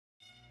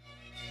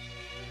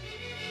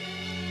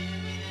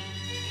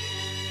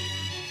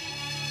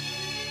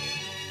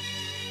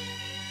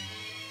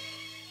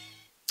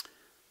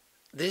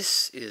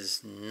This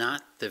is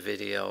not the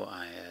video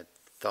I had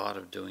thought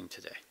of doing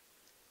today.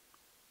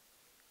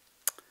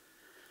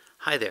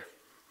 Hi there.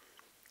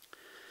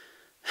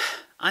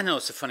 I know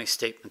it's a funny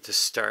statement to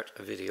start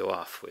a video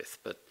off with,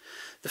 but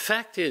the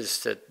fact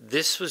is that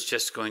this was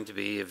just going to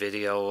be a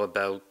video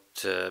about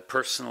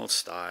personal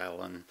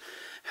style and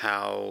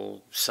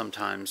how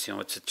sometimes,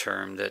 it's a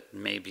term that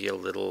may be a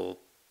little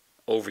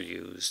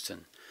overused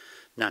and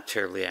not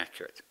terribly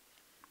accurate.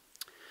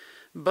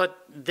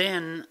 But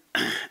then,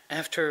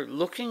 after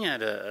looking at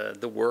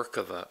the work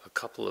of a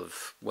couple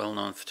of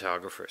well-known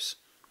photographers,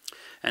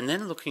 and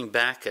then looking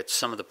back at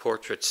some of the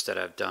portraits that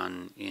I've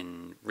done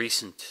in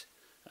recent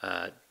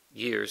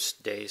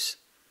days,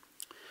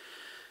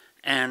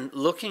 and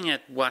looking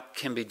at what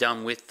can be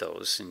done with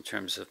those in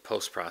terms of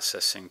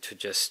post-processing to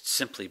just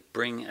simply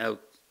bring out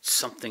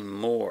something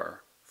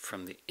more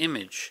from the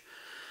image,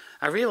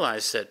 I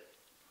realized that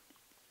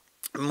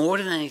more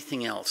than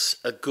anything else,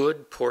 a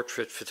good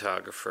portrait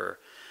photographer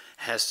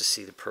has to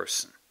see the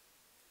person.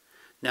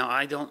 Now,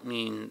 I don't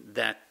mean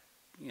that,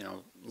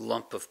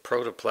 lump of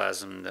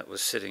protoplasm that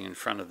was sitting in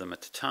front of them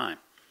at the time.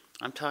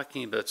 I'm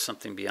talking about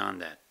something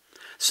beyond that.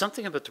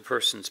 Something about the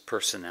person's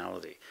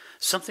personality.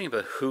 Something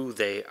about who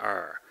they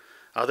are,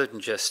 other than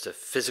just a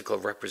physical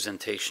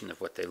representation of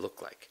what they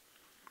look like.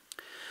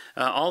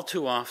 All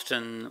too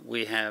often,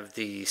 we have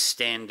the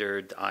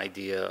standard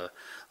idea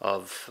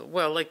of,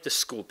 like the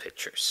school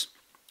pictures,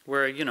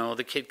 where,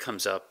 the kid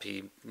comes up,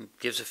 he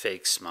gives a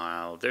fake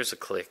smile, there's a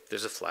click,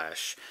 there's a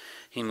flash,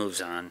 he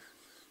moves on.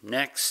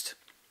 Next.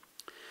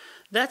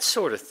 That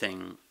sort of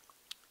thing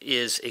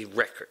is a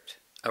record,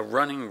 a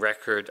running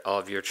record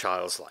of your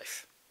child's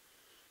life.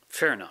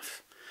 Fair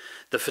enough.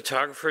 The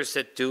photographers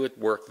that do it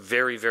work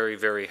very, very,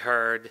 very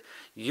hard,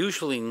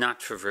 usually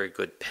not for very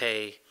good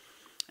pay,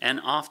 and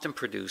often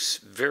produce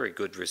very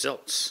good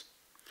results.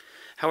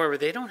 However,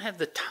 they don't have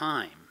the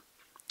time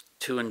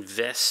to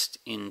invest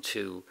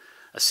into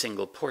a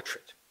single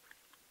portrait.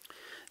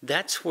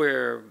 That's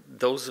where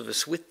those of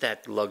us with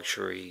that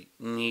luxury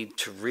need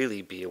to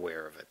really be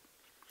aware of it.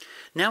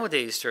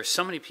 Nowadays, there are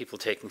so many people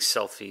taking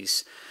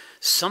selfies,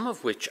 some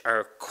of which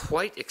are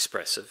quite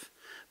expressive,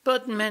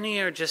 but many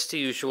are just the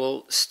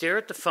usual stare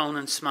at the phone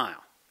and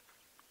smile.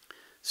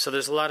 So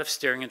there's a lot of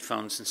staring at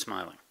phones and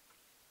smiling.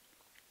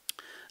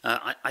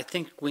 I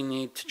think we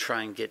need to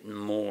try and get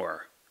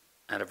more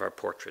out of our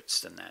portraits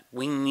than that.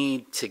 We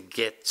need to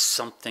get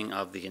something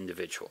of the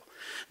individual.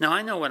 Now,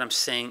 I know what I'm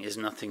saying is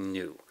nothing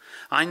new.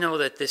 I know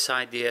that this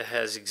idea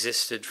has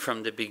existed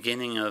from the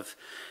beginning of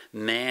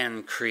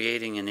man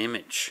creating an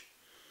image.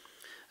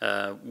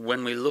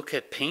 When we look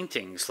at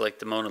paintings like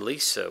the Mona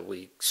Lisa,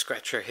 we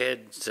scratch our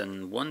heads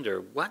and wonder,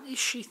 what is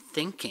she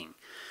thinking?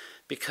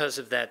 Because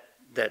of that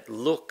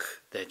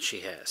look that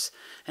she has.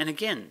 And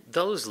again,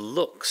 those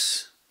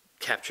looks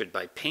captured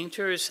by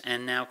painters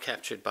and now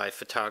captured by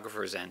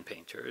photographers and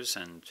painters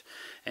and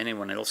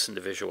anyone else in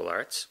the visual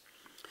arts.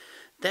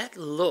 That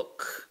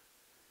look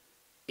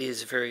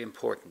is very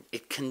important.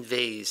 It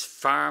conveys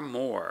far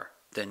more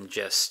than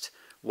just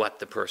what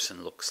the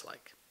person looks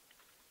like.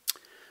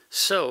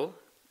 So,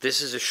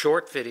 this is a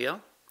short video.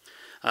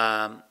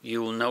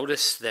 You will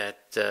notice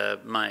that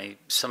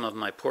some of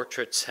my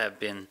portraits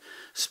have been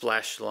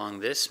splashed along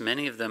this.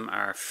 Many of them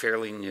are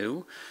fairly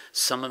new.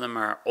 Some of them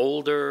are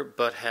older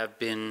but have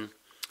been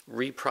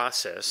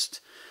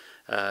reprocessed,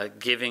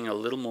 giving a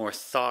little more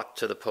thought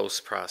to the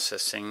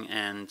post-processing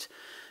and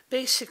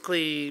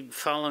basically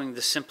following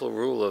the simple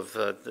rule of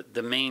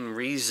the main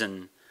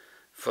reason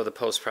for the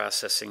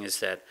post-processing is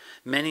that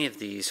many of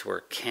these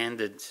were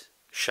candid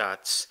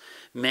shots.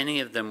 Many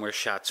of them were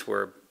shots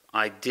where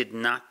I did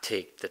not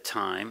take the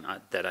time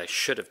that I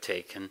should have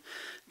taken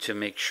to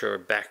make sure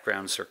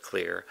backgrounds are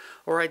clear,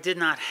 or I did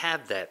not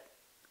have that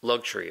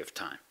luxury of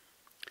time.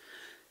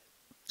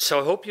 So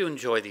I hope you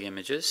enjoy the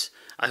images.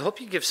 I hope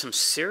you give some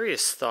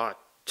serious thought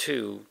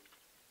to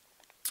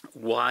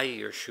why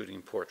you're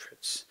shooting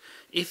portraits.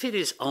 If it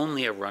is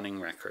only a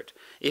running record,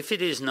 if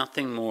it is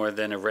nothing more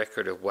than a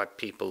record of what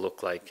people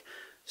look like,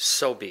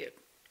 so be it.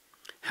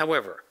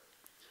 However,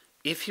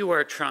 if you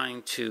are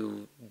trying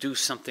to do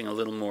something a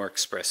little more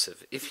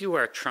expressive, if you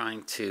are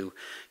trying to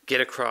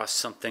get across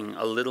something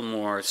a little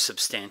more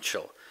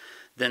substantial,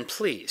 then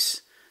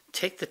please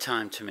take the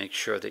time to make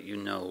sure that you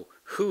know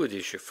who it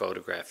is you're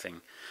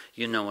photographing,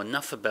 you know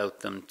enough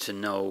about them to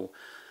know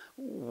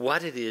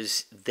what it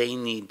is they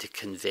need to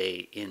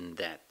convey in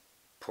that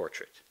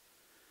portrait.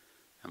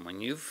 And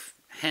when you've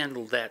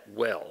handled that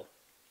well,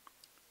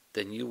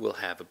 then you will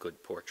have a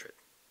good portrait.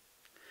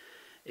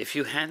 If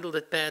you handled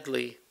it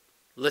badly,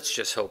 let's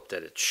just hope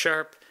that it's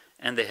sharp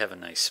and they have a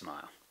nice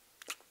smile.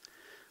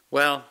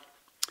 Well,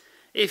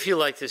 if you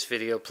like this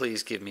video,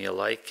 please give me a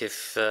like.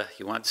 If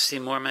you want to see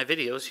more of my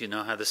videos, you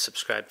know how to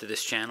subscribe to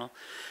this channel.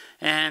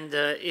 And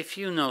if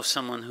you know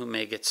someone who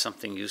may get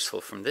something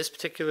useful from this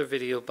particular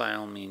video, by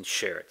all means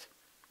share it.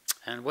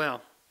 And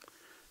well,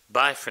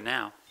 bye for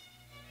now.